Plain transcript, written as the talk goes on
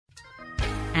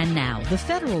And now, The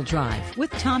Federal Drive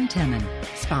with Tom Temin.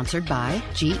 Sponsored by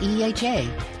GEHA.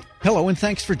 Hello, and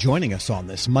thanks for joining us on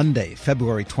this Monday,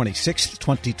 February 26th,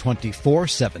 2024,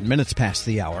 7 minutes past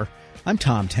the hour. I'm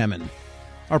Tom Temin.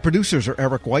 Our producers are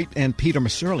Eric White and Peter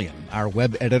Masurlian. Our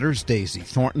web editors, Daisy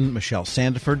Thornton, Michelle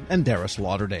Sandiford, and Darius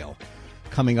Lauderdale.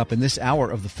 Coming up in this hour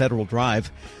of the Federal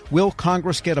Drive, will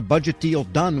Congress get a budget deal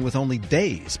done with only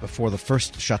days before the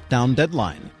first shutdown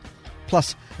deadline?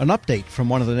 Plus, an update from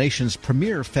one of the nation's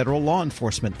premier federal law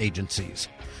enforcement agencies.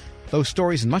 Those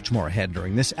stories and much more ahead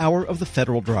during this hour of the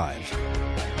Federal Drive.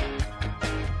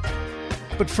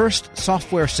 But first,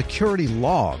 software security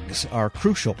logs are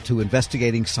crucial to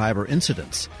investigating cyber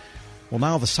incidents. Well,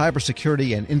 now the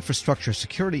Cybersecurity and Infrastructure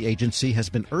Security Agency has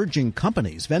been urging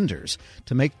companies, vendors,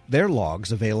 to make their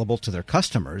logs available to their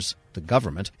customers, the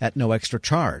government, at no extra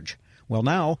charge. Well,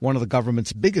 now one of the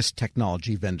government's biggest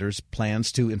technology vendors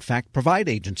plans to, in fact, provide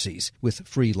agencies with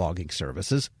free logging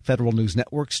services. Federal News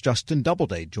Network's Justin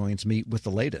Doubleday joins me with the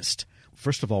latest.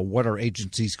 First of all, what are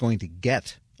agencies going to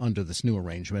get under this new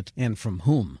arrangement, and from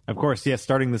whom? Of course, yes,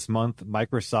 starting this month,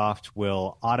 Microsoft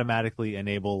will automatically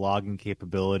enable logging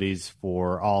capabilities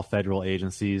for all federal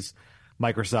agencies.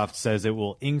 Microsoft says it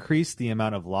will increase the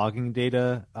amount of logging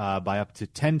data by up to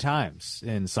 10 times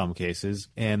in some cases,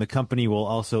 and the company will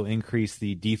also increase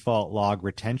the default log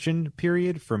retention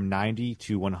period from 90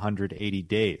 to 180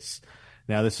 days.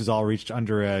 Now, this is all reached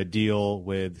under a deal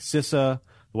with CISA,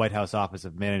 the White House Office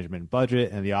of Management and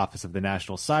Budget, and the Office of the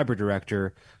National Cyber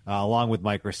Director, along with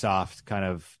Microsoft,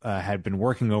 had been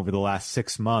working over the last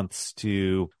 6 months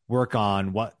to work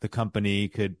on what the company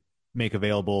could make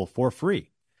available for free.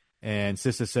 And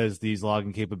CISA says these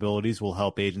logging capabilities will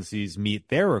help agencies meet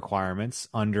their requirements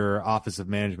under Office of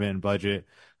Management and Budget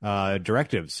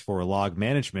directives for log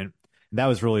management. That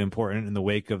was really important in the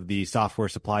wake of the software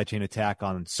supply chain attack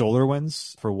on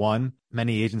SolarWinds. For one,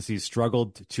 many agencies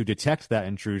struggled to detect that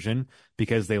intrusion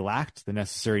because they lacked the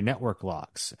necessary network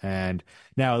logs. And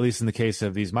now, at least in the case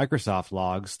of these Microsoft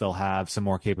logs, they'll have some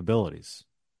more capabilities.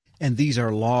 And these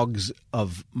are logs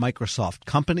of Microsoft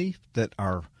company that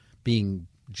are being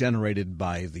generated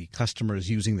by the customers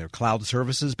using their cloud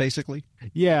services, basically?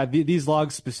 Yeah, these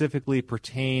logs specifically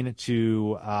pertain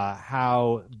to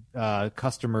how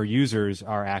customer users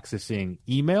are accessing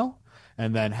email,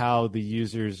 and then how the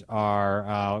users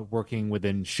are working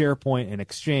within SharePoint and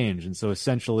Exchange. And so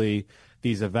essentially,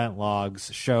 these event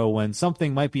logs show when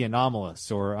something might be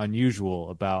anomalous or unusual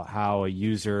about how a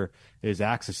user is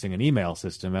accessing an email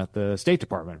system at the State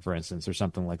Department, for instance, or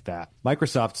something like that.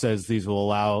 Microsoft says these will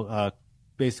allow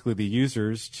basically the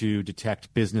users to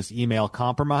detect business email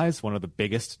compromise, one of the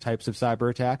biggest types of cyber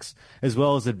attacks, as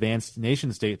well as advanced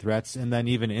nation-state threats, and then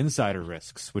even insider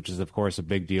risks, which is, of course, a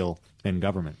big deal in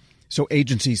government. So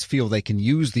agencies feel they can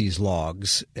use these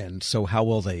logs, and so how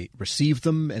will they receive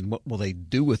them, and what will they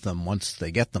do with them once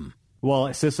they get them? Well,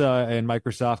 CISA and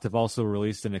Microsoft have also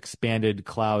released an expanded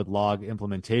cloud log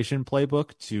implementation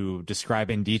playbook to describe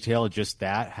in detail just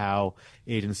that, how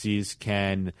agencies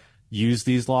can use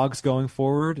these logs going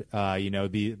forward.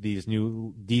 These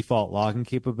new default logging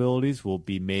capabilities will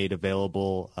be made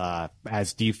available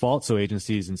as default, so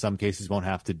agencies in some cases won't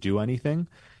have to do anything.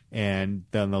 And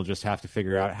then they'll just have to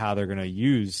figure out how they're going to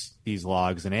use these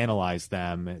logs and analyze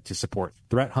them to support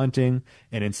threat hunting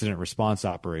and incident response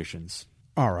operations.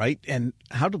 All right. And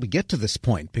how did we get to this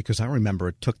point? Because I remember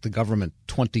it took the government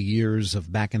 20 years of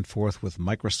back and forth with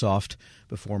Microsoft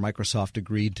before Microsoft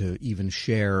agreed to even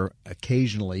share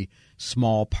occasionally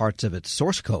small parts of its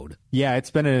source code. Yeah,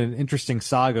 it's been an interesting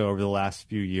saga over the last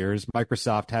few years.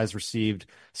 Microsoft has received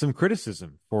some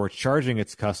criticism for charging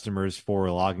its customers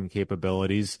for logging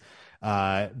capabilities.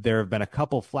 There have been a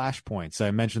couple flashpoints. I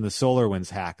mentioned the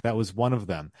SolarWinds hack. That was one of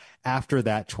them. After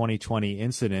that 2020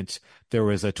 incident, there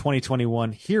was a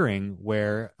 2021 hearing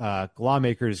where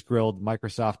lawmakers grilled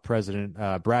Microsoft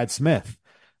President Brad Smith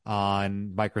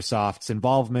on Microsoft's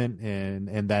involvement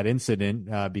in that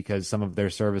incident because some of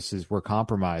their services were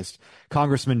compromised. Former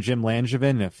Congressman Jim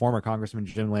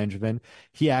Langevin,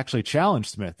 he actually challenged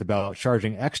Smith about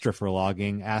charging extra for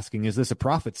logging, asking, is this a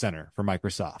profit center for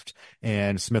Microsoft?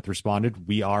 And Smith responded,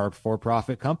 we are a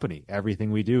for-profit company.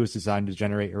 Everything we do is designed to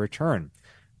generate a return.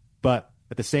 But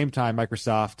at the same time,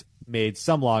 Microsoft made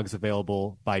some logs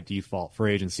available by default for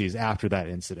agencies after that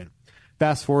incident.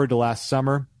 Fast forward to last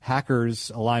summer, hackers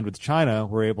aligned with China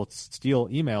were able to steal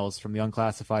emails from the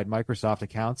unclassified Microsoft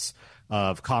accounts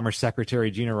of Commerce Secretary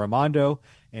Gina Raimondo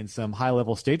and some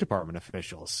high-level State Department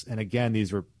officials. And again,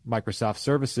 these were Microsoft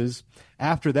services.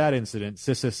 After that incident,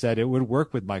 CISA said it would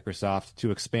work with Microsoft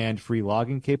to expand free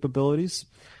logging capabilities.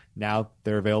 Now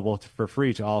they're available for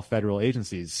free to all federal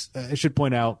agencies. I should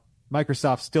point out,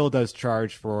 Microsoft still does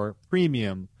charge for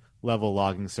premium level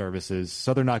logging services,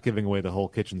 so they're not giving away the whole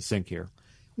kitchen sink here.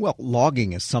 Well,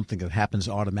 logging is something that happens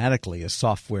automatically as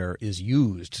software is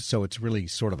used, so it's really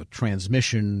sort of a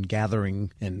transmission,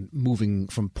 gathering, and moving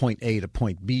from point A to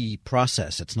point B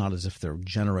process. It's not as if they're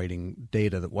generating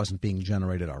data that wasn't being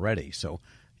generated already. So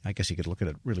I guess you could look at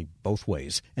it really both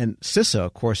ways. And CISA,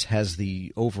 of course, has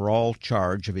the overall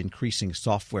charge of increasing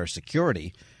software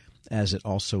security, as it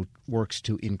also works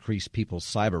to increase people's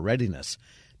cyber readiness.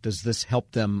 Does this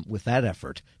help them with that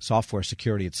effort, software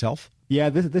security itself? Yeah,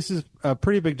 this is a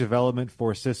pretty big development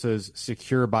for CISA's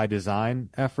Secure by Design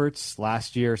efforts.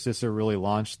 Last year, CISA really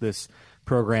launched this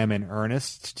program in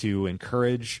earnest to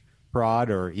encourage fraud,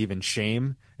 or even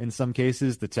shame, in some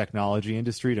cases, the technology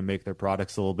industry to make their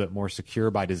products a little bit more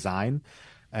secure by design.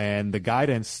 And the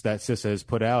guidance that CISA has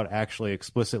put out actually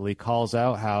explicitly calls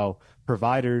out how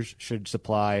providers should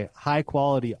supply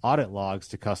high-quality audit logs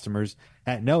to customers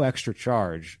at no extra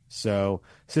charge. So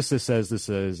CISA says this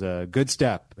is a good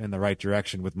step in the right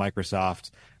direction, with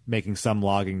Microsoft making some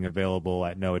logging available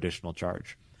at no additional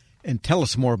charge. And tell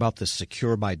us more about this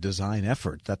Secure by Design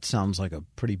effort. That sounds like a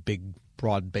pretty big,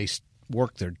 broad-based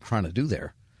work they're trying to do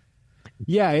there.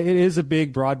 Yeah, it is a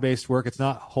big, broad-based work. It's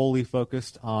not wholly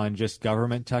focused on just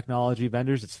government technology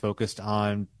vendors. It's focused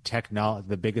on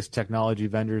the biggest technology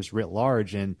vendors writ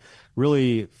large, and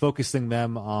really focusing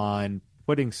them on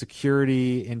putting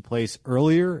security in place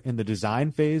earlier in the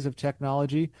design phase of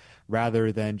technology,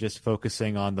 rather than just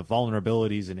focusing on the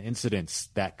vulnerabilities and incidents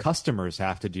that customers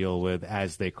have to deal with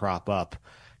as they crop up.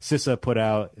 CISA put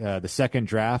out the second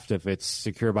draft of its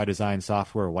Secure by Design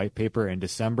software white paper in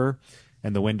December,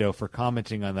 and the window for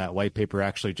commenting on that white paper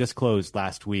actually just closed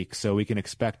last week. So we can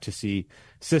expect to see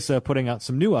CISA putting out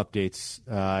some new updates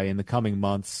in the coming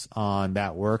months on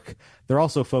that work. They're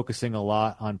also focusing a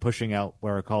lot on pushing out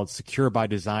what are called Secure by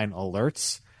Design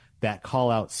alerts that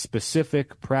call out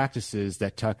specific practices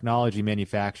that technology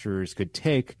manufacturers could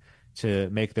take to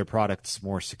make their products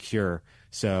more secure.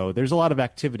 So there's a lot of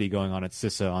activity going on at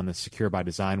CISA on the Secure by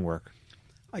Design work.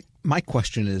 My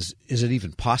question is it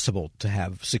even possible to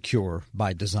have secure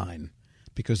by design?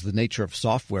 Because the nature of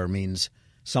software means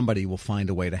somebody will find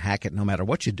a way to hack it no matter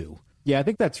what you do. Yeah, I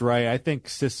think that's right. I think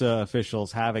CISA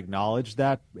officials have acknowledged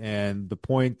that. And the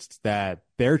point that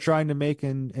they're trying to make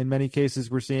in many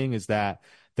cases we're seeing is that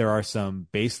there are some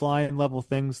baseline level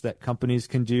things that companies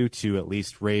can do to at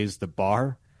least raise the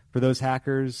bar for those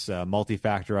hackers.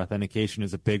 Multi-factor authentication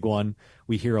is a big one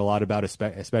we hear a lot about,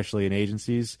 especially in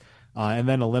agencies. And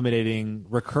then eliminating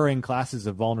recurring classes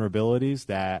of vulnerabilities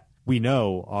that we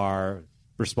know are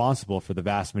responsible for the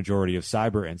vast majority of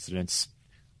cyber incidents.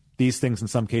 These things in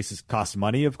some cases cost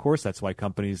money, of course. That's why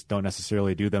companies don't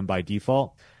necessarily do them by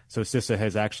default. So CISA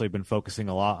has actually been focusing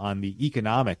a lot on the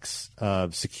economics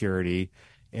of security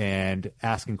and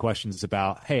asking questions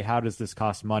about, hey, how does this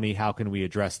cost money? How can we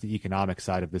address the economic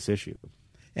side of this issue?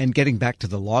 And getting back to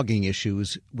the logging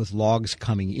issues, with logs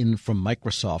coming in from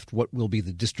Microsoft, what will be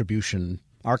the distribution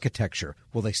architecture?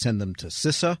 Will they send them to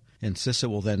CISA, and CISA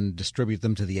will then distribute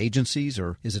them to the agencies,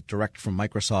 or is it direct from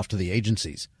Microsoft to the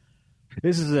agencies?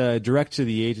 This is a direct to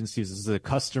the agencies. This is a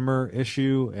customer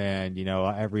issue, and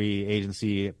every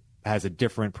agency has a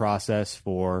different process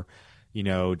for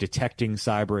detecting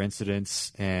cyber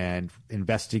incidents and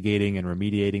investigating and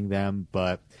remediating them.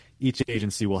 But each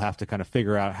agency will have to kind of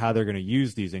figure out how they're going to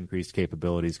use these increased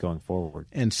capabilities going forward.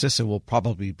 And CISA will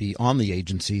probably be on the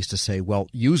agencies to say, well,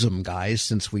 use them, guys,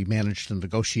 since we managed to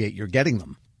negotiate you're getting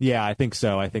them. Yeah, I think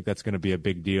so. I think that's going to be a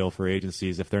big deal for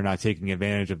agencies. If they're not taking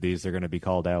advantage of these, they're going to be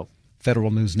called out. Federal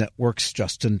News Network's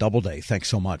Justin Doubleday. Thanks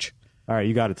so much. All right,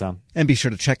 you got it, Tom. And be sure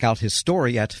to check out his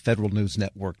story at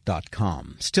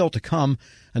federalnewsnetwork.com. Still to come,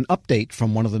 an update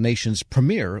from one of the nation's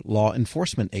premier law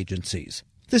enforcement agencies.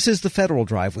 This is the Federal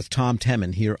Drive with Tom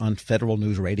Temin here on Federal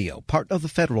News Radio, part of the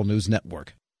Federal News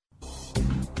Network.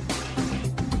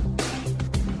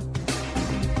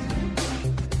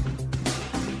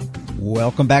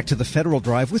 Welcome back to the Federal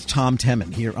Drive with Tom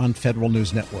Temin here on Federal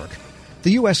News Network.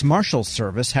 The U.S. Marshals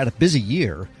Service had a busy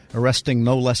year, arresting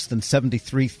no less than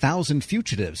 73,000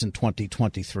 fugitives in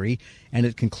 2023, and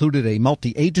it concluded a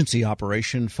multi-agency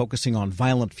operation focusing on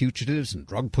violent fugitives and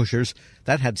drug pushers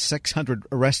that had 600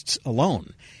 arrests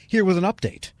alone. Here with an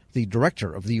update, the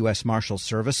director of the U.S. Marshals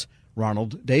Service,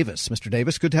 Ronald Davis. Mr.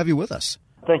 Davis, good to have you with us.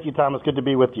 Thank you, Tom. It's good to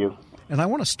be with you. And I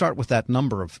want to start with that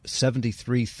number of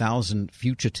 73,000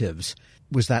 fugitives.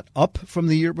 Was that up from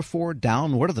the year before,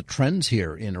 down? What are the trends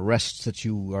here in arrests that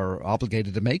you are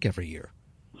obligated to make every year?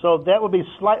 So that would be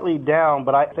slightly down,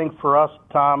 but I think for us,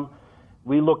 Tom,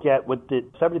 we look at what the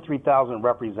 73,000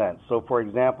 represents. So, for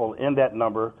example, in that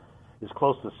number, There's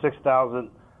close to 6,000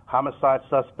 homicide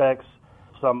suspects,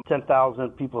 some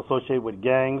 10,000 people associated with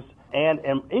gangs. And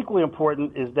equally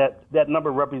important is that that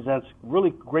number represents really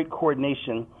great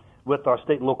coordination with our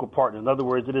state and local partners. In other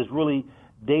words, it is really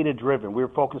data-driven. We're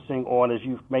focusing on, as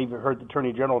you may have heard the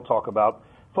Attorney General talk about,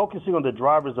 focusing on the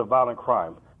drivers of violent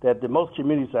crime. That in most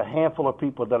communities, a handful of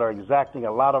people that are exacting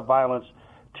a lot of violence,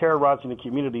 terrorizing the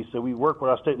community. So we work with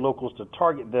our state and locals to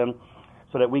target them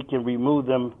so that we can remove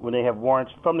them when they have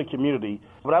warrants from the community.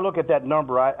 When I look at that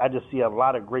number, I just see a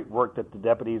lot of great work that the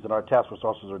deputies and our task force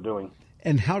officers are doing.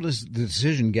 And how does the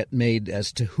decision get made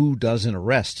as to who does an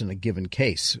arrest in a given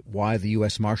case? Why the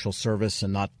U.S. Marshal Service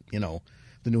and not,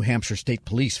 the New Hampshire State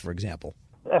Police, for example?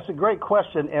 That's a great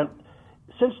question. And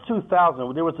since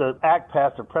 2000, there was an act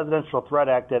passed, a Presidential Threat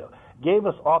Act, that gave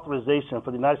us authorization for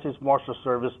the United States Marshal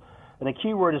Service. And the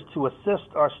key word is to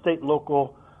assist our state and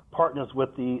local partners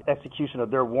with the execution of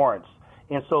their warrants.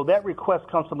 And so that request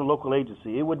comes from the local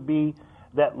agency. It would be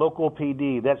that local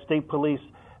PD, that state police,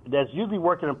 that's usually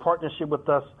working in partnership with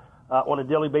us on a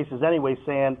daily basis anyway,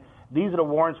 saying, these are the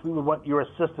warrants we would want your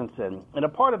assistance in. And a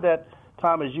part of that,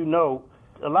 Tom, as you know,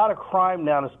 a lot of crime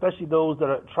now, and especially those that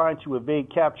are trying to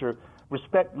evade capture,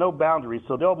 respect no boundaries.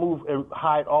 So they'll move and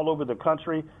hide all over the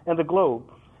country and the globe.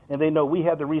 And they know we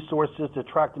have the resources to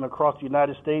track them across the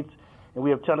United States, and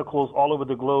we have tentacles all over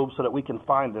the globe so that we can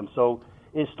find them. So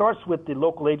it starts with the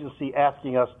local agency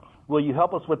asking us, will you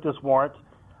help us with this warrant?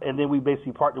 And then we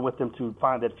basically partner with them to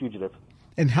find that fugitive.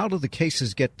 And how do the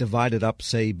cases get divided up,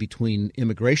 say, between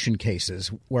immigration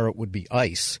cases, where it would be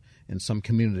ICE, and some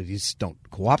communities don't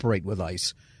cooperate with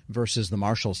ICE, versus the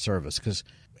Marshal Service? Because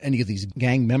any of these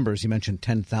gang members, you mentioned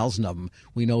 10,000 of them,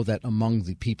 we know that among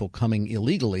the people coming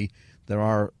illegally, there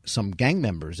are some gang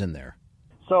members in there.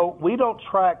 So we don't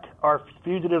track our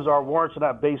fugitives. Our warrants are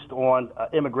not based on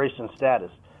immigration status.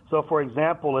 So, for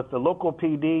example, if the local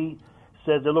PD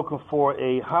says they're looking for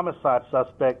a homicide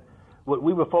suspect, what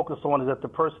we would focus on is that the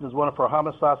person is wanted for a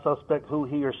homicide suspect, who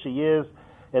he or she is,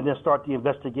 and then start the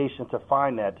investigation to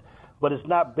find that. But it's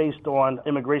not based on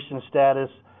immigration status.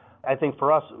 I think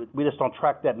for us, we just don't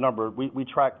track that number. We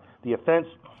track the offense,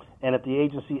 and if the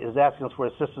agency is asking us for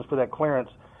assistance for that clearance,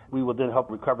 we will then help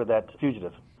recover that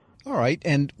fugitive. All right.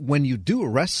 And when you do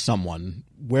arrest someone,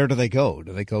 where do they go?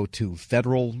 Do they go to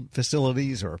federal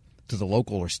facilities or to the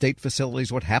local or state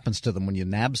facilities? What happens to them when you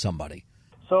nab somebody?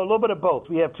 So a little bit of both.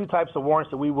 We have two types of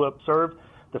warrants that we will serve.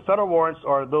 The federal warrants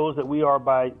are those that we are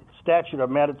by statute are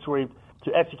mandatory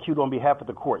to execute on behalf of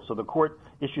the court. So the court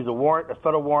issues a warrant, a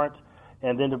federal warrant,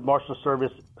 and then the Marshal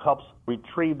Service helps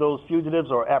retrieve those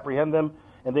fugitives or apprehend them,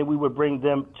 and then we would bring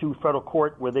them to federal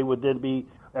court where they would then be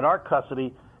in our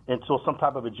custody until some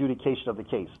type of adjudication of the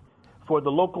case. For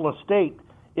the local and state,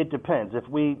 it depends. If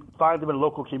we find them in a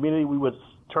local community, we would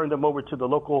turn them over to the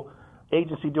local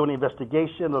agency doing the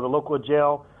investigation or the local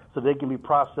jail so they can be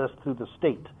processed through the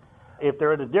state. If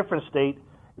they're in a different state,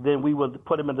 then we would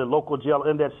put them in the local jail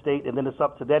in that state, and then it's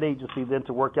up to that agency then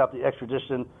to work out the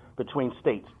extradition between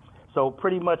states. So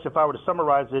pretty much, if I were to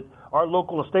summarize it, our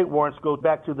local and state warrants go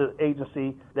back to the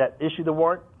agency that issued the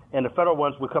warrant, and the federal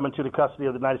ones would come into the custody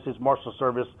of the United States Marshal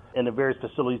Service and the various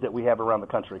facilities that we have around the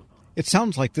country. It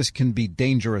sounds like this can be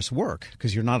dangerous work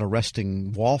because you're not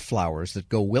arresting wallflowers that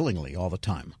go willingly all the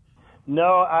time.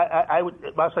 No, I would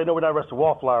say no, we're not arresting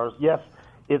wallflowers. Yes,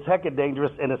 it's hecka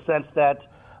dangerous in the sense that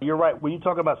you're right. When you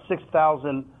talk about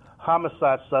 6,000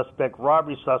 homicide suspects,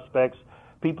 robbery suspects,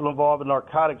 people involved in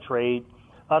narcotic trade,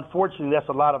 unfortunately, that's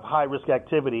a lot of high-risk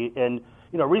activity. And,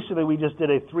 recently we just did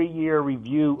a 3-year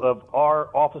review of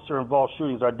our officer-involved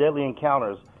shootings, our deadly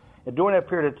encounters. And during that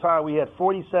period of time, we had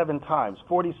 47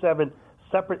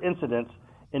 separate incidents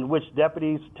in which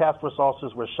deputies, task force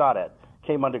officers were shot at,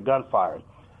 came under gunfire.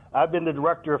 I've been the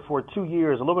director for 2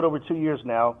 years, a little bit over 2 years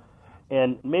now,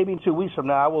 and maybe in 2 weeks from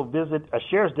now I will visit a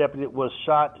sheriff's deputy that was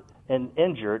shot and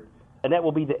injured, and that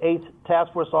will be the 8th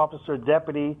task force officer,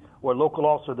 deputy, or local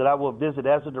officer that I will visit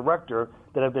as a director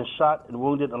that have been shot and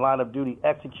wounded in the line of duty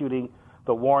executing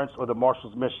the warrants or the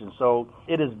marshal's mission. So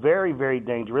it is very, very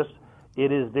dangerous.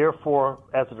 It is therefore,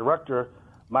 as a director,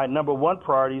 my number one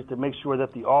priority is to make sure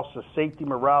that the officer's safety,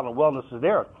 morale, and wellness is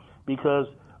there, because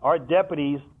our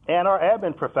deputies and our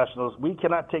admin professionals, we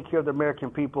cannot take care of the American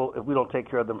people if we don't take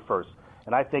care of them first.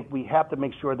 And I think we have to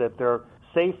make sure that they're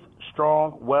safe,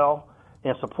 strong, well,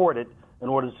 and supported in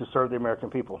order to serve the American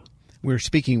people. We're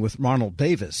speaking with Ronald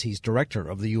Davis. He's director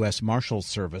of the U.S. Marshals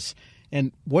Service.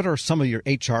 And what are some of your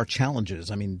HR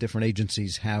challenges? I mean, different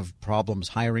agencies have problems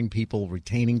hiring people,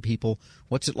 retaining people.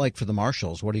 What's it like for the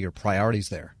marshals? What are your priorities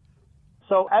there?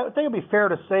 So I think it'd be fair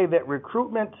to say that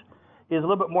recruitment is a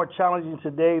little bit more challenging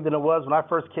today than it was when I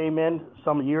first came in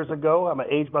some years ago. I'm an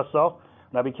age myself,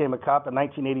 and I became a cop in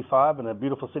 1985 in the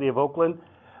beautiful city of Oakland.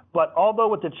 But although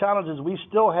with the challenges, we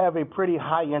still have a pretty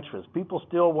high interest. People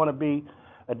still want to be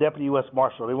a deputy U.S.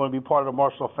 Marshal. They want to be part of the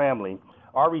Marshal family.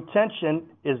 Our retention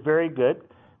is very good,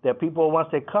 that people, once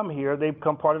they come here, they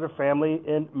become part of the family,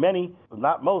 and many,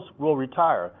 not most, will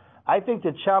retire. I think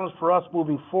the challenge for us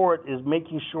moving forward is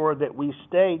making sure that we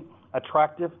stay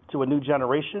attractive to a new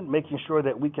generation, making sure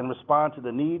that we can respond to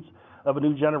the needs of a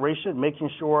new generation, making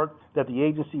sure that the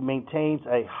agency maintains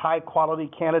a high-quality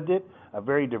candidate, a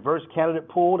very diverse candidate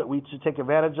pool that we should take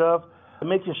advantage of, and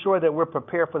making sure that we're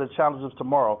prepared for the challenges of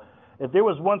tomorrow. If there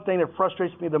was one thing that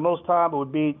frustrates me the most time, it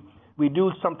would be we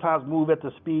do sometimes move at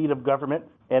the speed of government,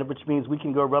 and which means we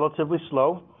can go relatively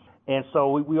slow. And so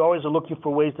we always are looking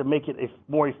for ways to make it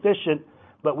more efficient,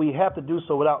 but we have to do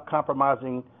so without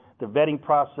compromising the vetting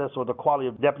process or the quality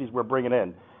of deputies we're bringing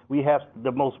in. We have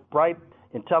the most bright,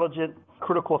 intelligent,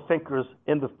 critical thinkers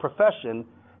in the profession,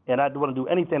 and I don't want to do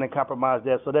anything to compromise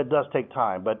that, so that does take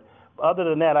time. But other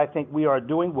than that, I think we are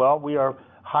doing well. We are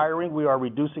hiring, we are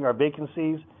reducing our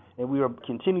vacancies, and we are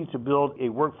continuing to build a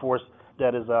workforce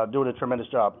that is doing a tremendous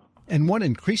job. And one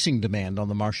increasing demand on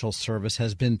the Marshal Service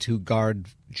has been to guard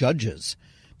judges,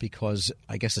 because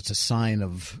I guess it's a sign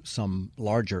of some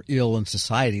larger ill in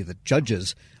society that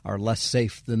judges are less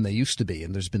safe than they used to be,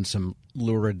 and there's been some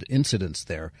lurid incidents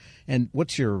there. And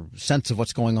what's your sense of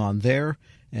what's going on there?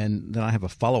 And then I have a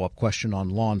follow-up question on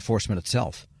law enforcement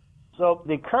itself. So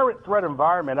the current threat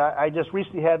environment, I just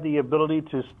recently had the ability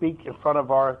to speak in front of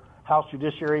our House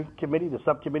Judiciary Committee, the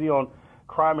subcommittee on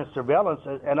crime and surveillance,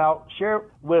 and I'll share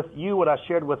with you what I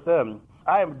shared with them.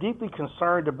 I am deeply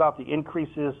concerned about the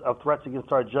increases of threats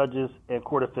against our judges and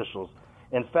court officials.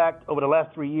 In fact, over the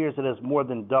last 3 years, it has more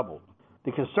than doubled.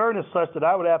 The concern is such that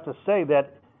I would have to say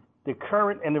that the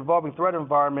current and evolving threat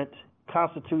environment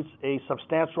constitutes a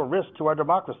substantial risk to our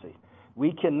democracy.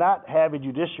 We cannot have a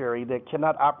judiciary that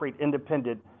cannot operate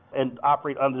independent and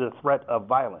operate under the threat of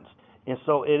violence. And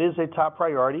so it is a top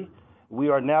priority. We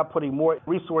are now putting more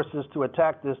resources to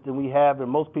attack this than we have in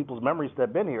most people's memories that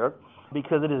have been here,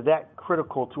 because it is that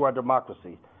critical to our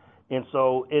democracy. And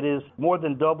so it is more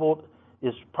than doubled,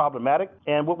 is problematic.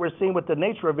 And what we're seeing with the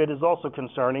nature of it is also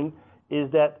concerning, is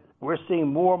that we're seeing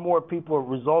more and more people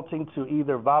resulting to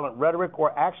either violent rhetoric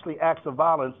or actually acts of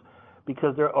violence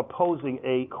because they're opposing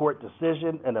a court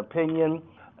decision, an opinion,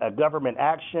 a government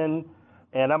action.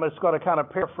 And I'm just going to kind of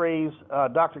paraphrase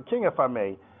Dr. King, if I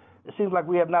may. It seems like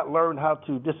we have not learned how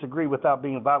to disagree without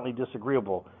being violently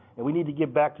disagreeable. And we need to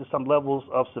get back to some levels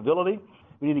of civility.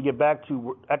 We need to get back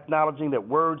to acknowledging that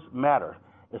words matter,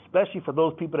 especially for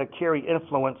those people that carry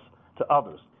influence to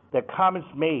others. That comments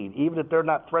made, even if they're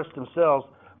not threats themselves,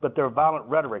 but they're violent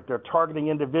rhetoric, they're targeting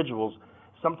individuals.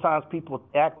 Sometimes people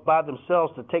act by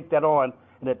themselves to take that on,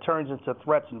 and it turns into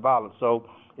threats and violence. So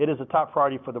it is a top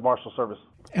priority for the Marshal Service.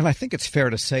 And I think it's fair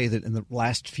to say that in the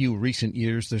last few recent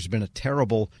years, there's been a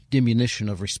terrible diminution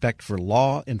of respect for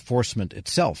law enforcement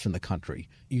itself in the country.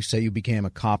 You say you became a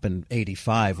cop in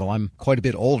 85. Well, I'm quite a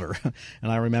bit older.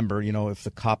 And I remember, if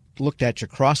the cop looked at you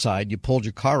cross-eyed, you pulled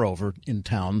your car over in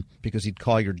town because he'd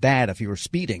call your dad if you were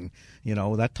speeding,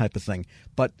 that type of thing.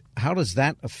 But how does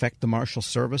that affect the Marshal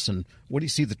Service? And what do you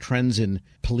see the trends in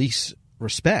police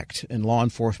respect and law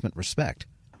enforcement respect?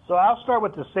 So I'll start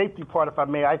with the safety part, if I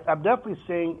may. I'm definitely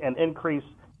seeing an increase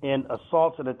in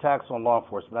assaults and attacks on law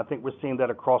enforcement. I think we're seeing that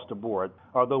across the board,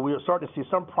 although we're starting to see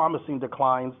some promising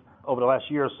declines over the last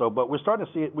year or so. But we're starting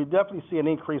to see it. We definitely see an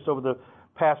increase over the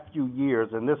past few years,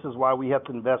 and this is why we have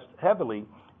to invest heavily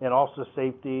in officer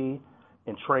safety,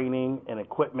 in training, and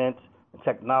equipment, and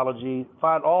technology,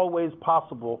 find all ways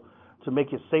possible to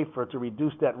make it safer, to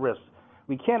reduce that risk.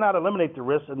 We cannot eliminate the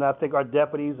risk, and I think our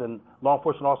deputies and law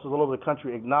enforcement officers all over the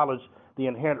country acknowledge the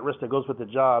inherent risk that goes with the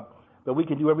job, but we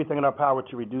can do everything in our power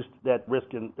to reduce that risk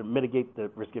and mitigate the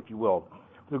risk, if you will.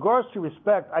 With regards to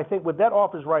respect, I think what that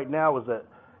offers right now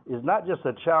is not just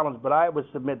a challenge, but I would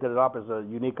submit that it offers a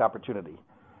unique opportunity.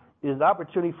 It is an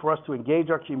opportunity for us to engage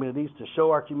our communities, to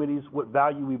show our communities what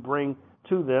value we bring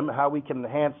to them, how we can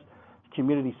enhance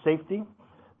community safety,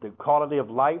 the quality of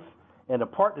life, and the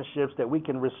partnerships that we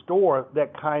can restore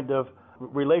that kind of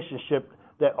relationship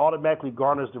that automatically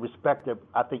garners the respect that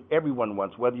I think everyone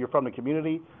wants, whether you're from the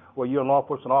community or you're a law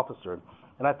enforcement officer.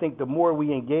 And I think the more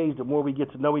we engage, the more we get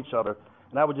to know each other.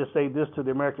 And I would just say this to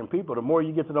the American people: the more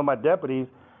you get to know my deputies,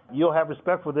 you'll have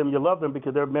respect for them, you'll love them,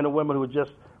 because they're men and women who are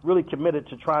just really committed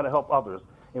to trying to help others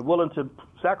and willing to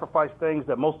sacrifice things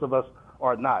that most of us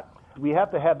are not. We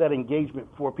have to have that engagement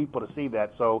for people to see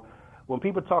that. So when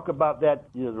people talk about that,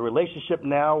 the relationship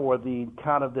now or the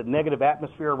kind of the negative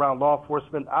atmosphere around law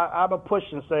enforcement, I'm a push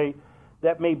and say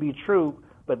that may be true,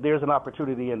 but there's an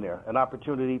opportunity in there, an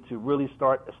opportunity to really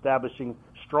start establishing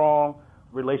strong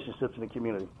relationships in the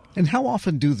community. And how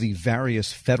often do the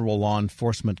various federal law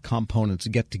enforcement components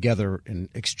get together and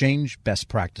exchange best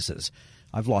practices?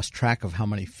 I've lost track of how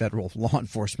many federal law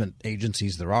enforcement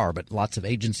agencies there are, but lots of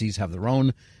agencies have their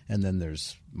own, and then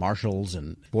there's marshals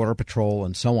and border patrol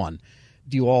and so on.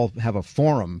 Do you all have a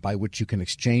forum by which you can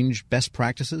exchange best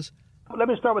practices? Let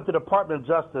me start with the Department of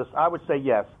Justice. I would say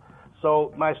yes.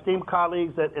 So my esteemed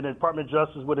colleagues in the Department of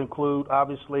Justice would include,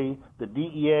 obviously, the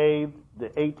DEA, the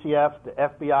ATF, the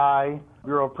FBI,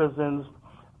 Bureau of Prisons,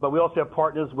 but we also have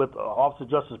partners with Office of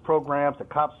Justice Programs, the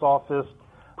COPS Office,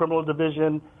 Criminal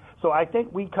Division. So I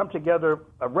think we come together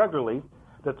regularly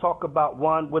to talk about,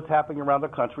 one, what's happening around the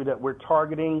country, that we're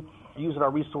targeting, using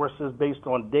our resources based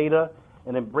on data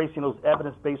and embracing those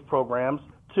evidence-based programs.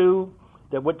 Two,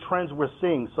 that what trends we're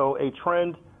seeing. So a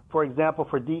trend, for example,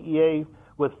 for DEA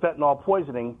with fentanyl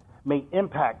poisoning may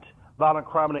impact violent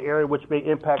crime in the area, which may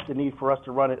impact the need for us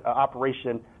to run an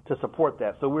operation to support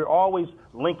that. So we're always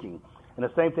linking. And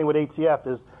the same thing with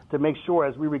ATF is to make sure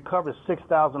as we recover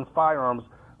 6,000 firearms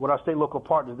with our state and local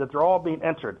partners, that they're all being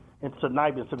entered into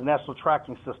NIBIS, to the National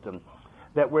Tracking System,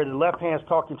 that where the left hand's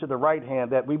talking to the right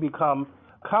hand, that we become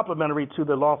complementary to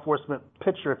the law enforcement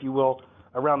picture, if you will,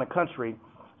 around the country.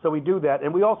 So we do that.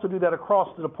 And we also do that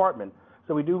across the department.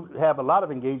 So we do have a lot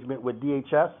of engagement with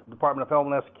DHS, Department of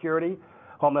Homeland Security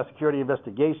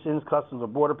Investigations, Customs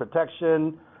and Border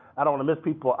Protection. I don't want to miss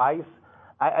people, ICE.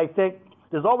 I think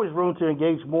there's always room to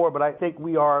engage more, but I think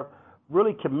we are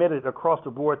really committed across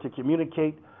the board to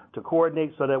communicate, to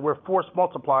coordinate, so that we're force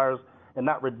multipliers and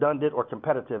not redundant or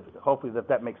competitive, hopefully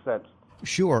that makes sense.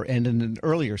 Sure, and in an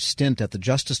earlier stint at the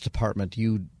Justice Department,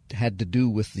 you had to do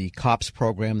with the COPS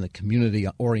program, the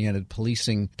community-oriented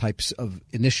policing types of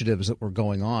initiatives that were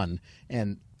going on.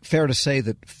 And fair to say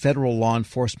that federal law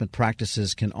enforcement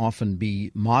practices can often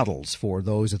be models for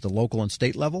those at the local and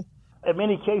state level? In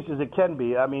many cases, it can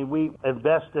be. I mean, we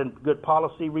invest in good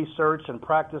policy research and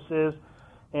practices,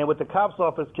 and what the COPS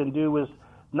office can do is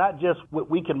not just what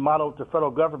we can model to federal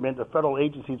government, the federal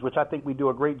agencies, which I think we do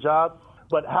a great job,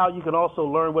 but how you can also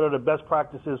learn what are the best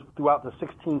practices throughout the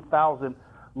 16,000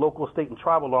 local, state, and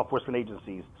tribal law enforcement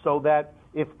agencies, so that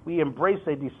if we embrace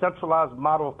a decentralized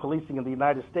model of policing in the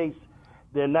United States,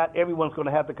 then not everyone's going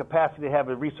to have the capacity to have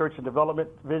a research and development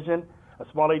vision, a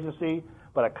small agency,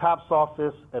 but a COPS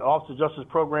office, an Office of Justice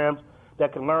Programs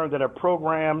that can learn that a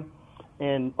program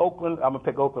in Oakland, I'm going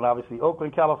to pick Oakland, obviously,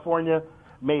 Oakland, California,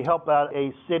 may help out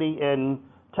a city in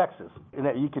Texas, and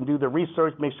that you can do the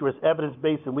research, make sure it's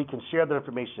evidence-based, and we can share that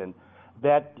information.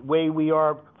 That way we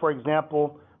are, for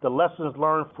example, the lessons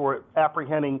learned for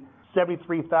apprehending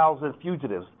 73,000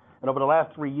 fugitives. And over the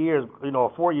last 3 years,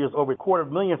 4 years, over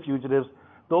 250,000 fugitives,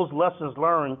 those lessons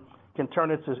learned can turn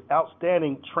into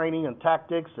outstanding training and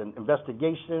tactics and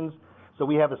investigations. So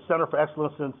we have a Center for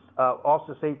Excellence in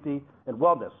Officer Safety and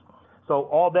Wellness. So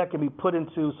all that can be put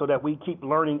into so that we keep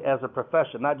learning as a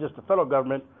profession, not just the federal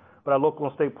government, but our local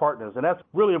and state partners. And that's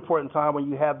really important time when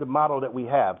you have the model that we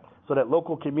have, so that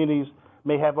local communities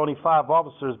may have only 5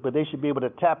 officers, but they should be able to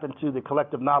tap into the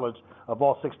collective knowledge of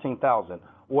all 16,000,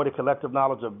 or the collective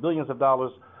knowledge of billions of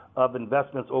dollars of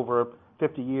investments over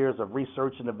 50 years of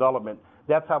research and development.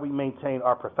 That's how we maintain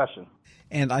our profession.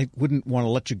 And I wouldn't want to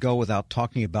let you go without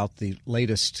talking about the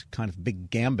latest kind of big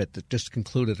gambit that just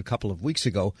concluded a couple of weeks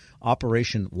ago,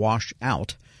 Operation Wash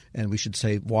Out. And we should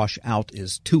say wash out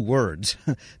is 2 words,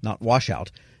 not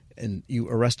washout. And you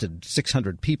arrested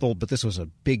 600 people, but this was a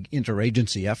big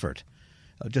interagency effort.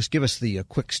 Just give us the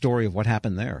quick story of what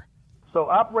happened there. So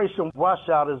Operation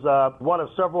Washout is one of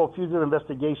several fugitive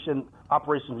investigation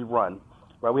operations we run.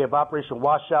 Right, we have Operation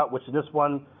Washout, which in this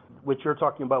one, which you're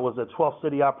talking about, was a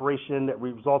 12-city operation that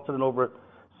resulted in over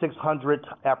 600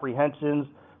 apprehensions.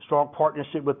 Strong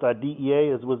partnership with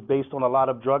DEA, as it was based on a lot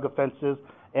of drug offenses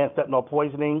and fentanyl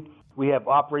poisoning. We have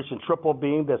Operation Triple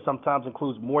Beam that sometimes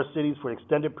includes more cities for an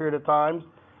extended period of time.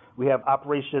 We have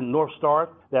Operation North Star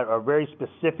that are very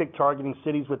specific, targeting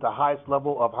cities with the highest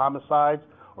level of homicides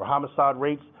or homicide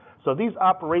rates. So these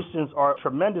operations are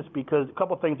tremendous because a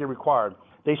couple of things they require.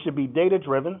 They should be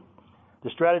data-driven. The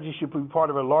strategy should be part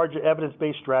of a larger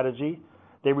evidence-based strategy.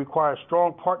 They require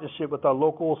strong partnership with our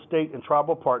local, state, and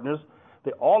tribal partners.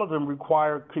 All of them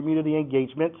require community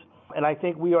engagement. And I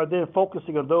think we are then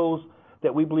focusing on those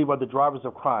that we believe are the drivers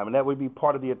of crime, and that would be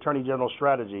part of the Attorney General's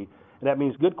strategy. And that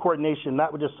means good coordination,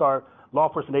 not with just our law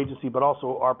enforcement agency, but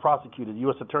also our prosecutors,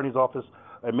 U.S. Attorney's Office,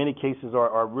 in many cases,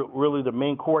 are really the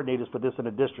main coordinators for this in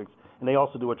the districts, and they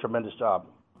also do a tremendous job.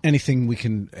 Anything we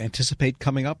can anticipate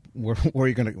coming up? Where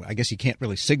you're going to? I guess you can't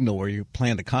really signal where you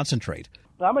plan to concentrate.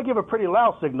 I'm going to give a pretty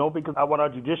loud signal because I want our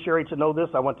judiciary to know this.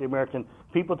 I want the American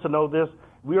people to know this.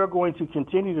 We are going to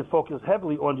continue to focus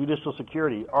heavily on judicial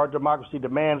security. Our democracy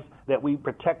demands that we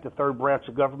protect the third branch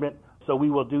of government, so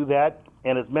we will do that.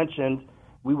 And as mentioned,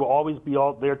 we will always be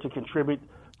out there to contribute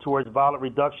towards violent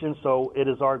reduction. So it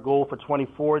is our goal for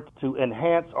 24 to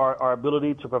enhance our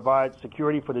ability to provide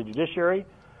security for the judiciary,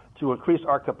 to increase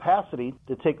our capacity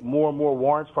to take more and more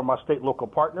warrants from our state and local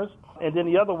partners. And then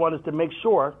the other one is to make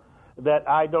sure that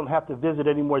I don't have to visit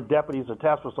any more deputies or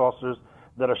task force officers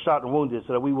that are shot and wounded,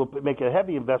 so that we will make a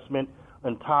heavy investment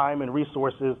in time and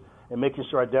resources in making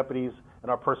sure our deputies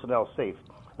and our personnel are safe.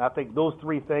 And I think those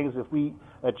three things, if we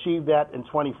achieve that in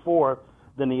 24,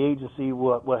 then the agency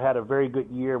will have a very good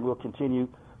year and we'll continue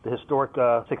the historic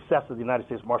success of the United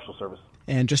States Marshal Service.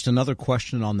 And just another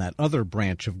question on that other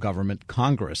branch of government,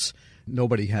 Congress.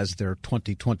 Nobody has their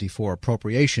 2024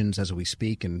 appropriations as we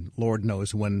speak, and Lord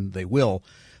knows when they will.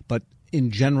 But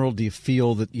in general, do you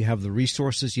feel that you have the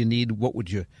resources you need? What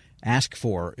would you ask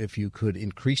for if you could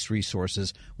increase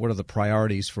resources? What are the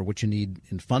priorities for what you need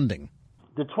in funding?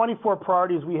 The 24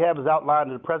 priorities we have is outlined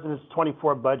in the President's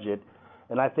 24 budget,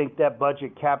 and I think that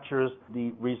budget captures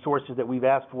the resources that we've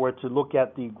asked for to look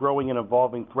at the growing and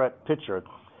evolving threat picture.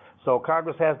 So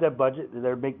Congress has that budget.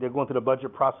 They're going through the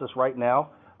budget process right now.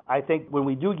 I think when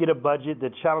we do get a budget, the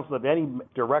challenge of any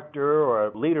director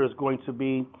or leader is going to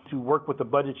be to work with the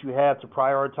budget you have to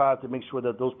prioritize to make sure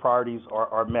that those priorities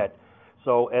are met.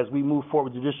 So as we move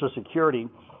forward with judicial security,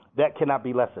 that cannot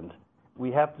be lessened.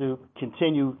 We have to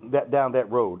continue down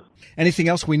that road. Anything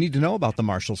else we need to know about the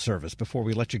Marshal Service before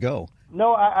we let you go?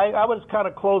 No, I would kind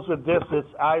of close with this.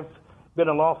 I've been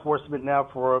in law enforcement now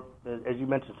for, as you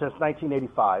mentioned, since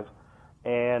 1985.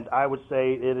 And I would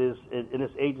say it is, in this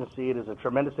agency, it is a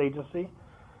tremendous agency.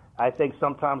 I think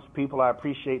sometimes I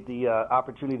appreciate the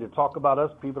opportunity to talk about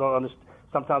us. People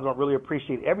sometimes don't really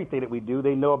appreciate everything that we do.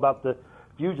 They know about the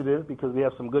fugitives because we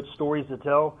have some good stories to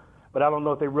tell, but I don't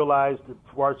know if they realize that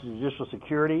as far as judicial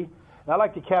security. And I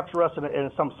like to capture us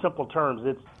in some simple terms.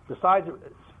 It's besides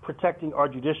protecting our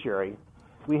judiciary,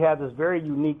 we have this very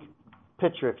unique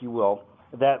picture, if you will,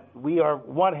 that we are,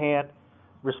 on one hand,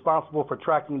 responsible for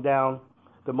tracking down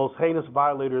the most heinous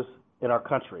violators in our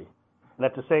country. And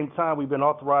at the same time, we've been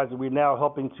authorized and we're now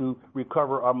helping to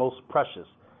recover our most precious.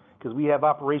 Because we have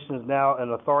operations now and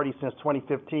authority since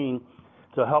 2015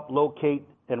 to help locate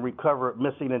and recover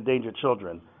missing and endangered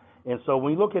children. And so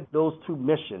when you look at those two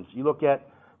missions, you look at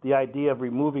the idea of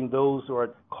removing those who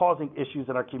are causing issues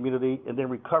in our community and then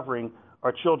recovering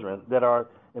our children that are,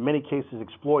 in many cases,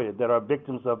 exploited, that are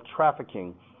victims of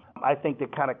trafficking. I think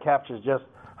that kind of captures just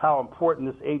how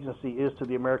important this agency is to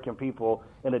the American people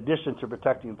in addition to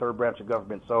protecting the third branch of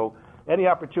government. So any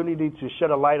opportunity to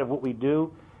shed a light of what we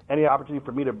do, any opportunity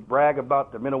for me to brag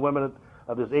about the men and women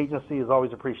of this agency is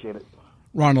always appreciated.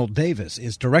 Ronald Davis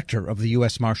is Director of the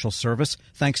U.S. Marshal Service.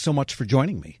 Thanks so much for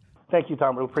joining me. Thank you,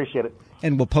 Tom. Really appreciate it.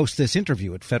 And we'll post this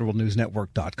interview at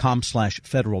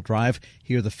federalnewsnetwork.com/Federal Drive.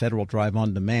 Hear the Federal Drive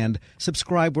on demand.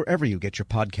 Subscribe wherever you get your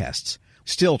podcasts.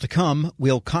 Still to come,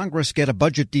 will Congress get a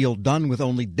budget deal done with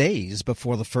only days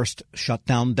before the first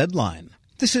shutdown deadline?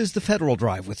 This is the Federal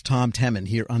Drive with Tom Temin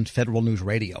here on Federal News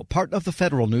Radio, part of the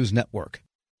Federal News Network.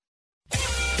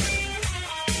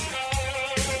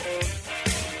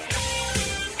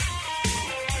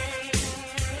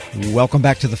 Welcome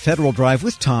back to the Federal Drive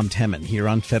with Tom Temin here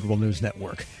on Federal News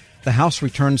Network. The House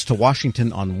returns to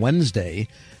Washington on Wednesday.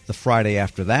 The Friday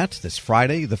after that, this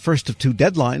Friday, the first of two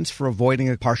deadlines for avoiding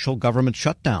a partial government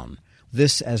shutdown.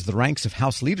 This as the ranks of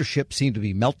House leadership seem to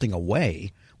be melting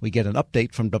away. We get an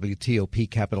update from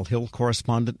WTOP Capitol Hill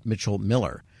correspondent Mitchell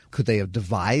Miller. Could they have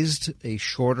devised a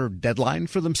shorter deadline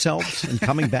for themselves in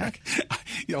coming back?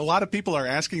 A lot of people are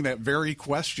asking that very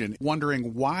question,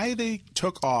 wondering why they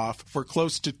took off for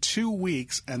close to 2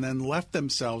 weeks and then left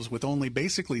themselves with only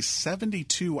basically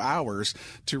 72 hours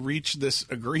to reach this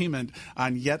agreement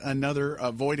on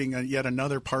avoiding yet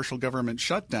another partial government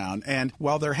shutdown. And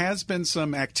while there has been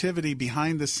some activity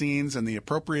behind the scenes and the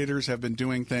appropriators have been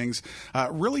doing things,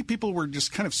 really people were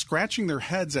just kind of scratching their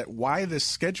heads at why this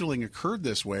scheduling occurred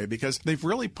this way. way, because they've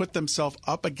really put themselves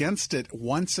up against it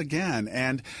once again.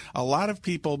 And a lot of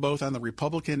people, both on the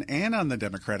Republican and on the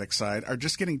Democratic side, are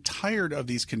just getting tired of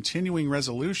these continuing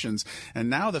resolutions. And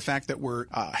now the fact that we're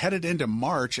headed into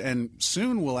March, and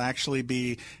soon we'll actually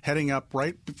be heading up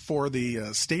right before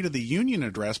the State of the Union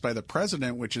address by the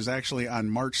president, which is actually on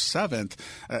March 7th.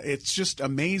 It's just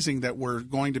amazing that we're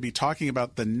going to be talking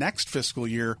about the next fiscal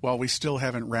year while we still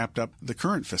haven't wrapped up the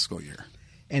current fiscal year.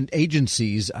 And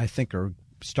agencies, I think, are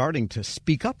starting to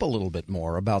speak up a little bit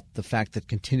more about the fact that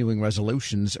continuing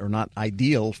resolutions are not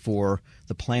ideal for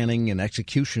the planning and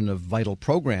execution of vital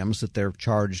programs that they're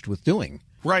charged with doing.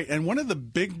 Right. And one of the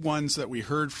big ones that we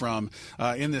heard from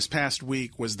in this past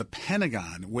week was the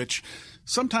Pentagon, which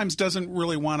sometimes doesn't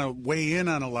really want to weigh in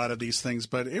on a lot of these things.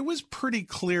 But it was pretty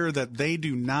clear that they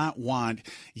do not want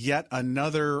yet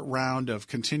another round of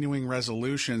continuing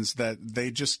resolutions, that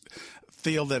they just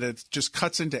feel that it just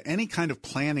cuts into any kind of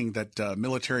planning that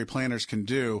military planners can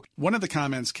do. One of the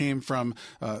comments came from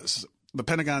the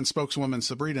Pentagon spokeswoman,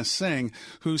 Sabrina Singh,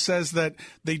 who says that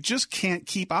they just can't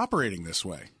keep operating this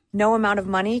way. No amount of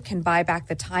money can buy back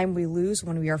the time we lose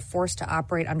when we are forced to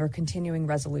operate under continuing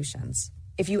resolutions.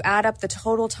 If you add up the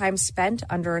total time spent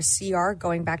under a CR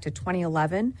going back to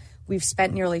 2011, we've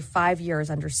spent nearly 5 years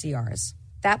under CRs.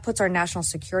 That puts our national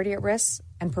security at risk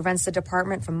and prevents the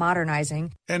department from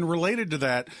modernizing. And related to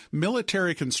that,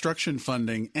 military construction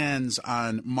funding ends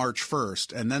on March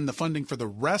 1st, and then the funding for the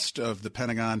rest of the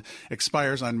Pentagon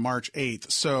expires on March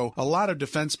 8th. So a lot of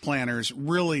defense planners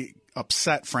really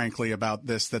upset, frankly, about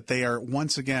this, that they are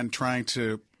once again trying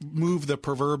to move the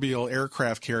proverbial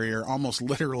aircraft carrier, almost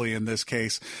literally in this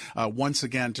case, once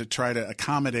again to try to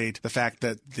accommodate the fact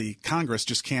that the Congress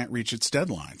just can't reach its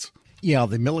deadlines. Yeah,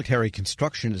 the military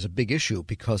construction is a big issue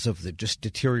because of the just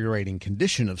deteriorating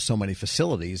condition of so many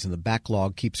facilities, and the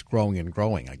backlog keeps growing and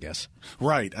growing, I guess.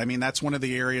 Right. I mean, that's one of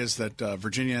the areas that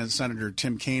Virginia Senator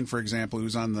Tim Kaine, for example,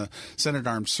 who's on the Senate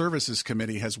Armed Services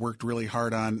Committee, has worked really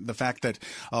hard on. The fact that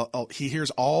he hears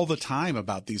all the time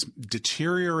about these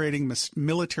deteriorating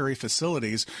military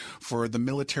facilities for the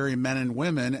military men and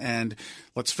women. And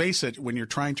let's face it, when you're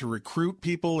trying to recruit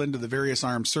people into the various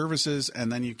armed services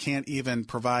and then you can't even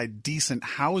provide decent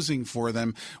housing for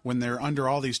them when they're under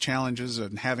all these challenges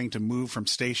and having to move from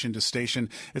station to station,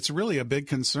 it's really a big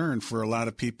concern for a lot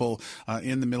of people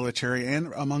in the military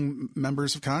and among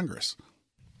members of Congress.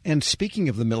 And speaking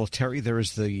of the military, there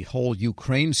is the whole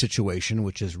Ukraine situation,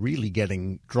 which is really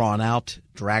getting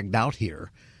dragged out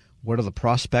here. What are the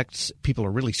prospects? People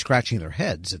are really scratching their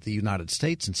heads at the United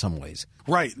States in some ways.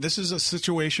 Right. This is a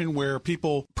situation where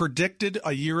people predicted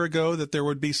a year ago that there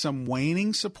would be some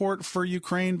waning support for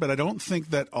Ukraine, but I don't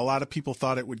think that a lot of people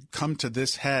thought it would come to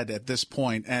this head at this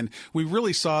point. And we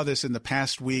really saw this in the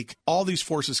past week, all these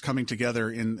forces coming together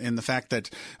in the fact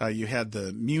that you had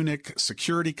the Munich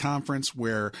Security Conference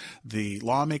where the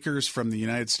lawmakers from the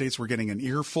United States were getting an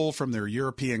earful from their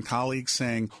European colleagues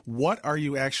saying, what are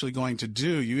you actually going to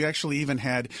do? You actually even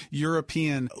had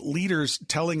European leaders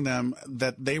telling them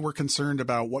that they were concerned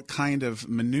about what kind of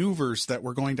maneuvers that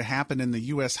were going to happen in the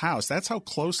U.S. House. That's how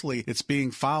closely it's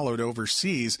being followed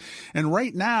overseas. And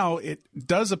right now, it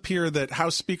does appear that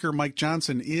House Speaker Mike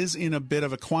Johnson is in a bit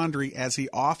of a quandary, as he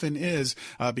often is,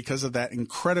 because of that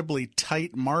incredibly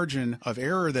tight margin of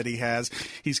error that he has.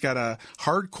 He's got a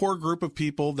hardcore group of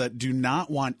people that do not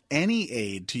want any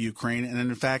aid to Ukraine and,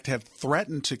 in fact, have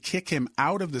threatened to kick him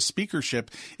out of the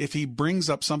speakership if he brings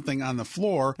up something on the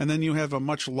floor. And then you have a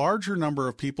much larger number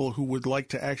of people who would like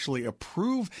to actually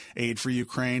approve aid for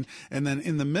Ukraine. And then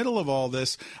in the middle of all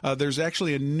this, there's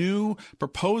actually a new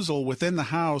proposal within the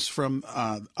House from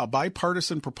a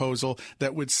bipartisan proposal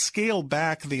that would scale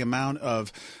back the amount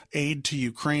of aid to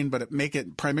Ukraine, but make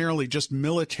it primarily just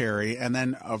military and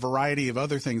then a variety of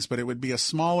other things. But it would be a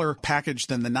smaller package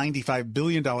than the $95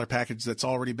 billion package that's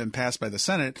already been passed by the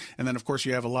Senate. And then, of course,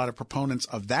 you have a lot of proponents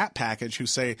of that package who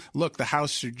say, look, the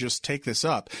House should just take this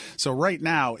up. So right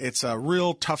now, it's a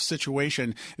real tough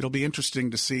situation. It'll be interesting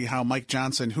to see how Mike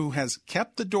Johnson, who has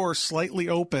kept the door slightly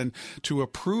open to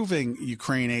approving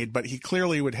Ukraine aid, but he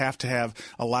clearly would have to have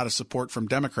a lot of support from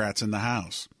Democrats in the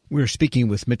House. We're speaking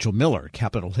with Mitchell Miller,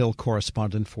 Capitol Hill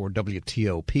correspondent for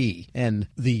WTOP. And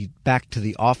the back to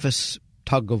the office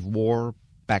tug of war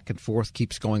back and forth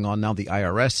keeps going on. Now the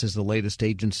IRS is the latest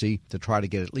agency to try to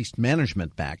get at least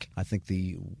management back. I think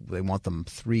they want them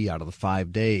 3 out of the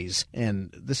 5 days.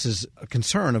 And this is a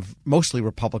concern of mostly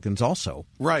Republicans also.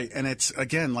 Right. And it's,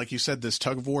 again, like you said, this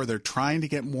tug of war. They're trying to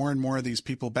get more and more of these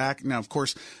people back. Now, of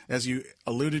course, as you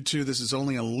alluded to, this is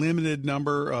only a limited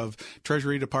number of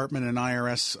Treasury Department and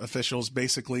IRS officials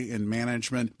basically in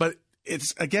management. But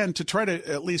it's, again, to try to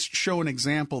at least show an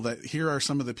example that here are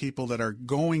some of the people that are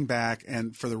going back,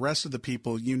 and for the rest of the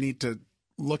people, you need to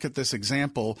look at this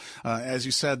example. As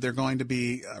you said, they're going to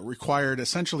be required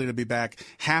essentially to be back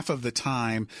half of the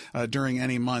time during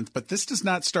any month. But this does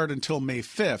not start until May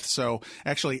 5th. So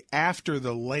actually after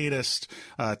the latest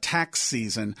tax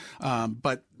season.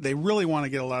 But they really want to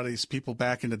get a lot of these people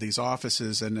back into these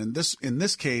offices. And in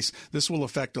this case, this will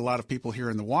affect a lot of people here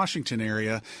in the Washington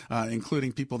area,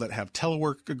 including people that have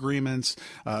telework agreements,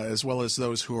 as well as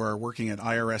those who are working at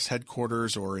IRS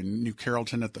headquarters or in New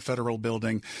Carrollton at the federal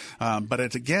building. But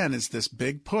it, again, is this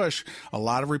big push. A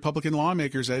lot of Republican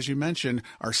lawmakers, as you mentioned,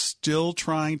 are still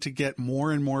trying to get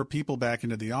more and more people back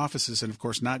into the offices. And, of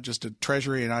course, not just at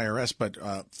Treasury and IRS, but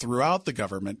throughout the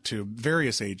government to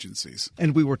various agencies.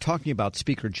 And we were talking about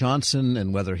Speaker Johnson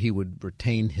and whether he would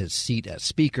retain his seat as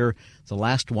Speaker. The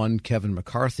last one, Kevin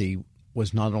McCarthy,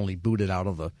 was not only booted out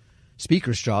of the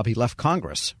Speaker's job, he left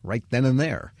Congress right then and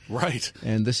there. Right.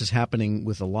 And this is happening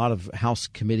with a lot of House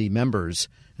committee members,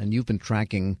 and you've been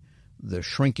tracking the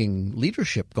shrinking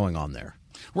leadership going on there.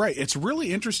 Right. It's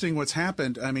really interesting what's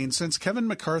happened. I mean, since Kevin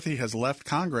McCarthy has left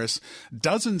Congress,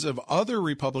 dozens of other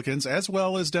Republicans, as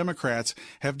well as Democrats,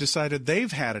 have decided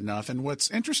they've had enough. And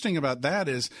what's interesting about that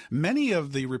is many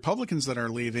of the Republicans that are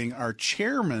leaving are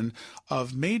chairmen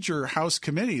of major House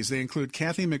committees. They include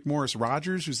Kathy McMorris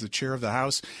Rodgers, who's the chair of the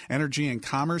House Energy and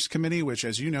Commerce Committee, which,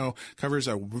 as you know, covers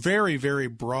a very, very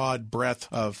broad breadth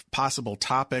of possible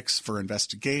topics for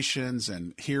investigations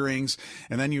and hearings.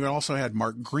 And then you also had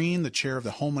Mark Green, the chair of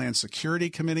the Homeland Security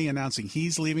Committee, announcing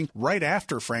he's leaving right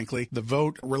after, frankly, the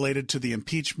vote related to the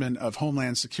impeachment of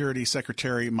Homeland Security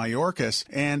Secretary Mayorkas.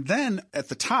 And then at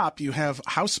the top, you have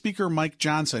House Speaker Mike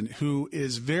Johnson, who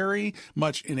is very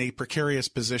much in a precarious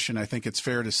position, I think it's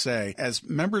fair to say. As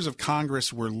members of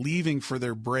Congress were leaving for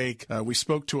their break, we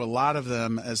spoke to a lot of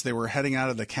them as they were heading out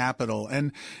of the Capitol.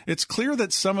 And it's clear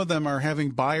that some of them are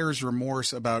having buyer's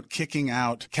remorse about kicking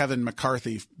out Kevin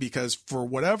McCarthy, because for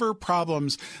whatever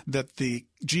problems that the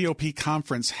GOP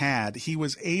conference had, he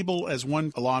was able, as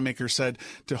one lawmaker said,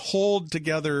 to hold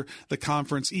together the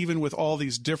conference even with all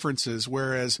these differences,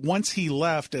 whereas once he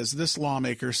left, as this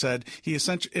lawmaker said, he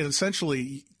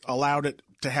essentially allowed it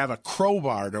to have a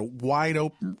crowbar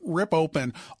to rip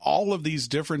open all of these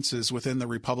differences within the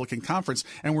Republican conference.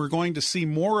 And we're going to see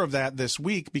more of that this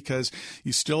week, because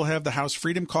you still have the House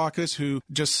Freedom Caucus, who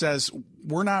just says,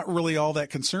 we're not really all that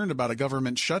concerned about a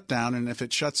government shutdown. And if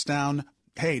it shuts down,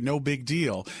 hey, no big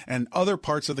deal. And other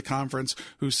parts of the conference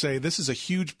who say this is a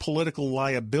huge political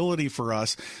liability for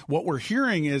us. What we're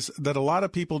hearing is that a lot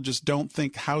of people just don't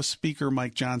think House Speaker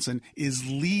Mike Johnson is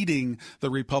leading the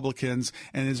Republicans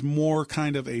and is more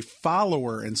kind of a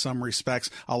follower in some respects,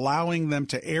 allowing them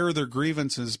to air their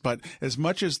grievances. But as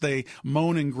much as they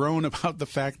moan and groan about the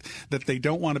fact that they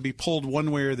don't want to be pulled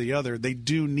one way or the other, they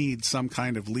do need some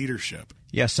kind of leadership.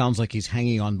 Yeah, sounds like he's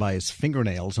hanging on by his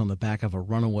fingernails on the back of a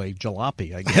runaway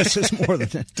jalopy, I guess, is more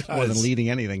than leading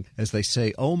anything, as they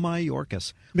say. Oh, my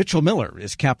Yorkus. Mitchell Miller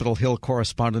is Capitol Hill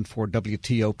correspondent for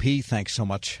WTOP. Thanks so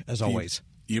much, as always.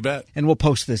 You bet. And we'll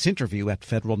post this interview at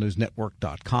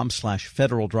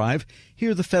federalnewsnetwork.com/Federal Drive.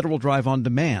 Hear the Federal Drive on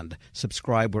demand.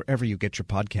 Subscribe wherever you get your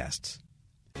podcasts.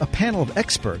 A panel of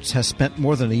experts has spent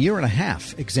more than a year and a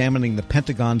half examining the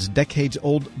Pentagon's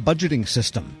decades-old budgeting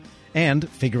system and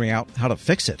figuring out how to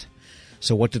fix it.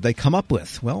 So what did they come up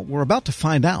with? Well, we're about to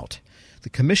find out. The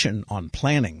Commission on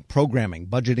Planning, Programming,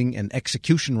 Budgeting, and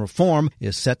Execution Reform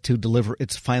is set to deliver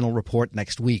its final report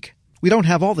next week. We don't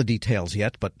have all the details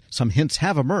yet, but some hints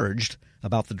have emerged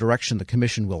about the direction the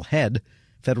Commission will head.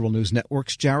 Federal News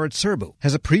Network's Jared Serbu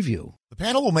has a preview. The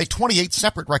panel will make 28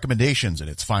 separate recommendations in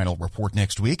its final report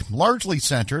next week, largely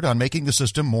centered on making the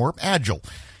system more agile.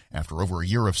 After over a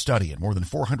year of study and more than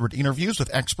 400 interviews with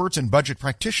experts and budget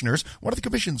practitioners, one of the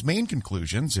Commission's main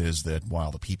conclusions is that while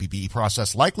the PPP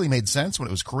process likely made sense when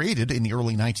it was created in the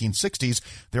early 1960s,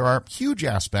 there are huge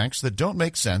aspects that don't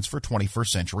make sense for 21st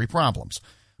century problems.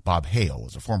 Bob Hale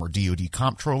is a former DoD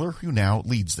comptroller who now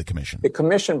leads the Commission. The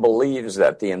Commission believes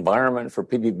that the environment for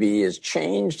PPP has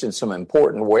changed in some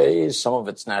important ways. Some of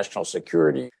it's national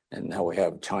security, and now we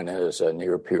have China as a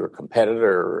near-peer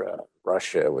competitor,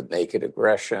 Russia with naked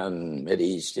aggression,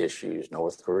 Mideast issues,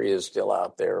 North Korea is still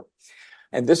out there.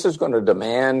 And this is going to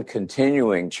demand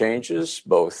continuing changes,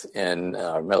 both in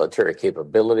our military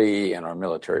capability and our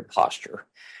military posture.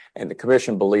 And the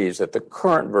Commission believes that the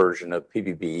current version of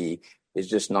PPP is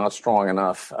just not strong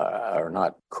enough or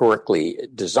not correctly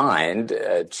designed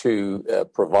to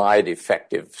provide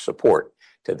effective support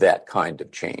to that kind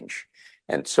of change.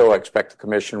 And so I expect the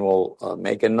Commission will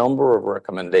make a number of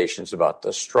recommendations about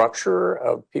the structure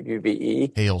of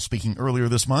PPBE. Hale speaking earlier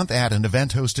this month at an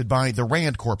event hosted by the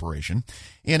RAND Corporation.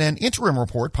 In an interim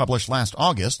report published last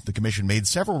August, the Commission made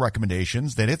several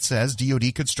recommendations that it says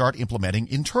DoD could start implementing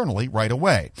internally right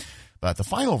away. But the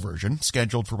final version,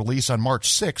 scheduled for release on March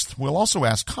 6th, will also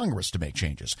ask Congress to make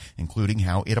changes, including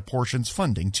how it apportions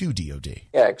funding to DoD.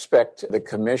 I expect the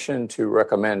Commission to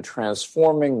recommend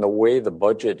transforming the way the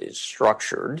budget is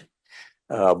structured,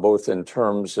 both in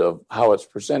terms of how it's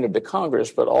presented to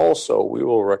Congress, but also we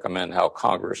will recommend how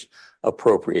Congress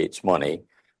appropriates money.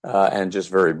 And just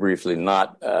very briefly,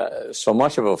 not so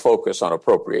much of a focus on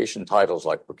appropriation titles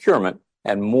like procurement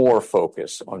and more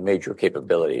focus on major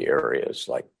capability areas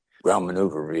like ground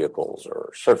maneuver vehicles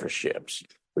or surface ships.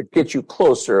 It gets you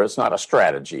closer. It's not a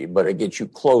strategy, but it gets you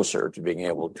closer to being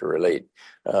able to relate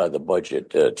the budget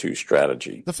to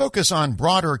strategy. The focus on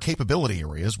broader capability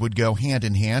areas would go hand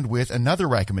in hand with another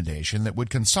recommendation that would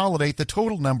consolidate the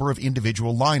total number of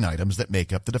individual line items that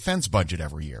make up the defense budget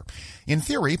every year. In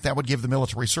theory, that would give the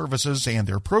military services and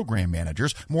their program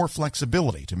managers more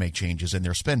flexibility to make changes in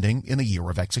their spending in the year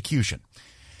of execution.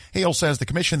 Hale says the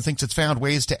Commission thinks it's found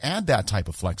ways to add that type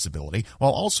of flexibility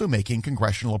while also making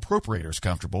congressional appropriators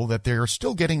comfortable that they're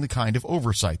still getting the kind of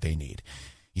oversight they need.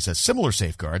 He says similar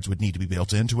safeguards would need to be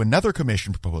built into another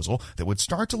Commission proposal that would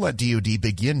start to let DoD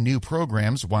begin new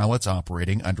programs while it's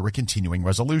operating under a continuing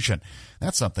resolution.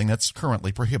 That's something that's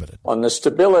currently prohibited. On the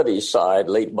stability side,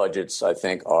 late budgets, I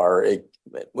think, are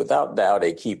without doubt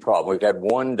a key problem. We've had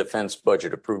one defense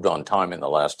budget approved on time in the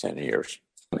last 10 years.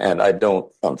 And I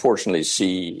don't, unfortunately,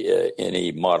 see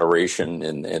any moderation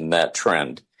in that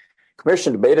trend.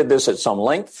 Commission debated this at some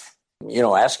length,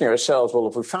 asking ourselves, well,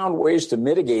 if we found ways to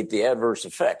mitigate the adverse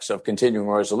effects of continuing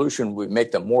resolution, we'd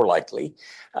make them more likely.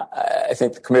 I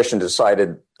think the Commission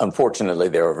decided, unfortunately,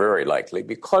 they are very likely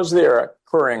because they're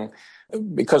occurring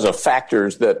because of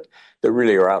factors that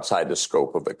really are outside the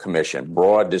scope of the Commission,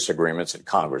 broad disagreements in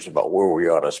Congress about where we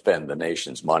ought to spend the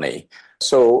nation's money.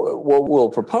 So what we'll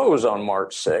propose on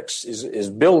March 6th is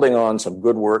building on some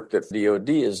good work that DoD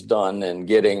has done and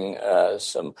getting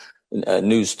some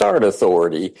New START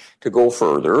authority to go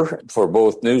further for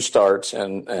both New STARTs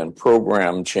and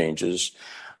program changes,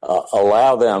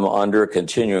 allow them under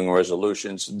continuing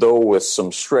resolutions, though with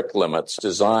some strict limits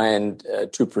designed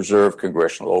to preserve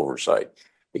congressional oversight.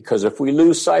 Because if we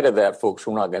lose sight of that, folks,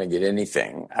 we're not going to get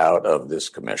anything out of this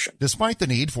Commission. Despite the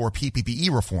need for PPBE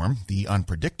reform, the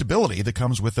unpredictability that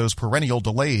comes with those perennial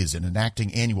delays in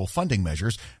enacting annual funding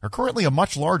measures are currently a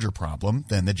much larger problem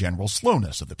than the general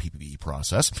slowness of the PPBE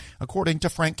process, according to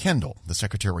Frank Kendall, the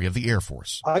Secretary of the Air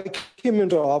Force. I came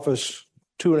into office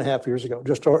 2.5 years ago,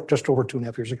 just over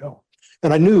 2.5 years ago.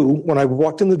 And I knew when I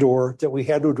walked in the door that we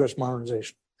had to address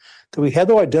modernization, that we had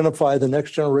to identify the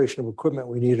next generation of equipment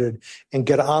we needed and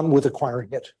get on with acquiring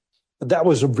it. But that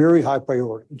was a very high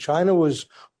priority. China was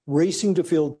racing to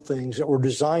field things that were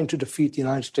designed to defeat the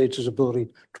United States' ability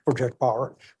to project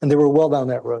power, and they were well down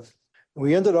that road.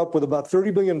 We ended up with about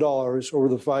 $30 billion over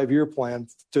the 5-year plan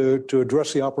to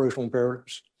address the operational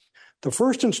imperatives. The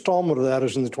first installment of that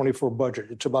is in the 24 budget.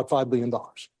 It's about $5 billion.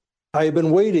 I have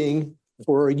been waiting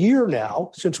for a year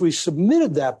now since we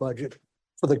submitted that budget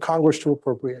for the Congress to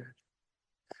appropriate it.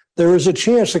 There is a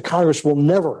chance that Congress will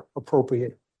never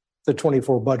appropriate the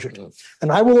 24 budget. And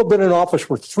I will have been in office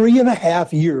for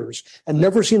 3.5 years and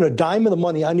never seen a dime of the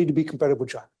money I need to be competitive with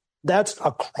China. That's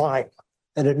a crime,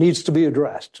 and it needs to be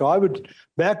addressed. So I would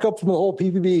back up from the whole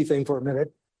PPBE thing for a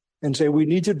minute and say we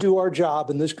need to do our job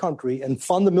in this country and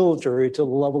fund the military to the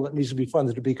level that needs to be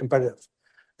funded to be competitive.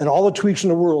 And all the tweaks in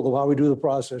the world of how we do the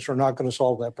process are not going to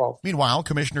solve that problem. Meanwhile,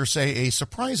 commissioners say a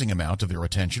surprising amount of their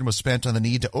attention was spent on the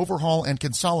need to overhaul and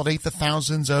consolidate the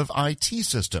thousands of IT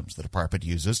systems the department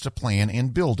uses to plan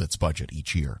and build its budget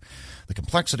each year. The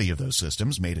complexity of those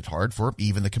systems made it hard for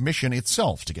even the commission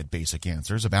itself to get basic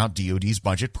answers about DoD's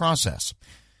budget process.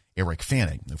 Eric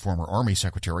Fanning, the former Army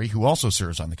Secretary who also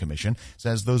serves on the commission,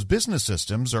 says those business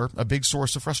systems are a big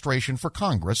source of frustration for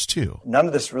Congress, too. None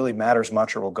of this really matters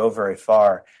much or will go very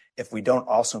far if we don't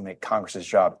also make Congress's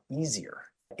job easier.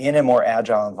 In a more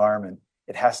agile environment,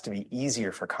 it has to be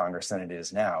easier for Congress than it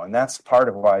is now. And that's part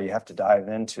of why you have to dive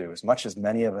into, as much as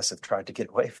many of us have tried to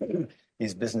get away from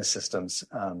these business systems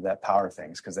that power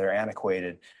things, because they're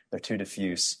antiquated, they're too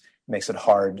diffuse. Makes it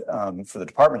hard for the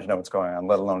department to know what's going on,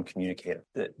 let alone communicate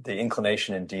it. The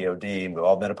inclination in DOD, and we've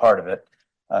all been a part of it,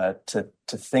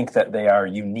 to think that they are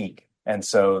unique. And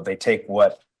so they take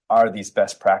what are these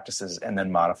best practices and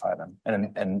then modify them.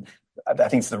 And I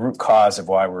think it's the root cause of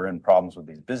why we're in problems with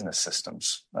these business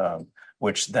systems,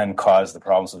 which then cause the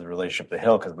problems with the relationship to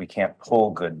Hill, because we can't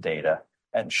pull good data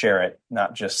and share it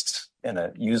not just in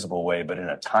a usable way, but in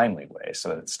a timely way so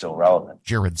that it's still relevant.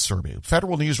 Jared Serbu,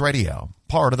 Federal News Radio,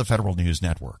 part of the Federal News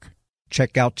Network.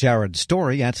 Check out Jared's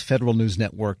story at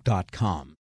federalnewsnetwork.com.